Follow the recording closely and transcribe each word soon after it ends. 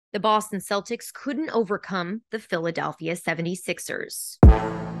The Boston Celtics couldn't overcome the Philadelphia 76ers.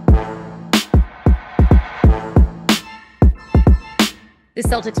 The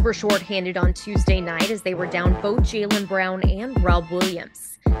Celtics were shorthanded on Tuesday night as they were down both Jaylen Brown and Rob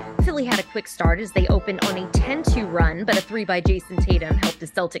Williams. Philly had a quick start as they opened on a 10-2 run, but a three by Jason Tatum helped the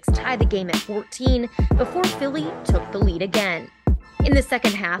Celtics tie the game at 14 before Philly took the lead again. In the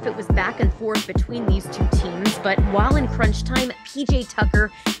second half, it was back and forth between these two teams, but while in crunch time, PJ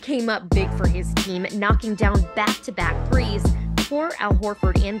Tucker came up big for his team, knocking down back-to-back threes before Al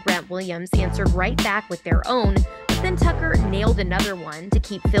Horford and Grant Williams answered right back with their own. Then Tucker nailed another one to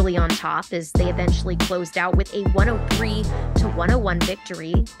keep Philly on top as they eventually closed out with a 103-101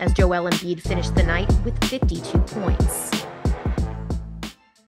 victory as Joel Embiid finished the night with 52 points.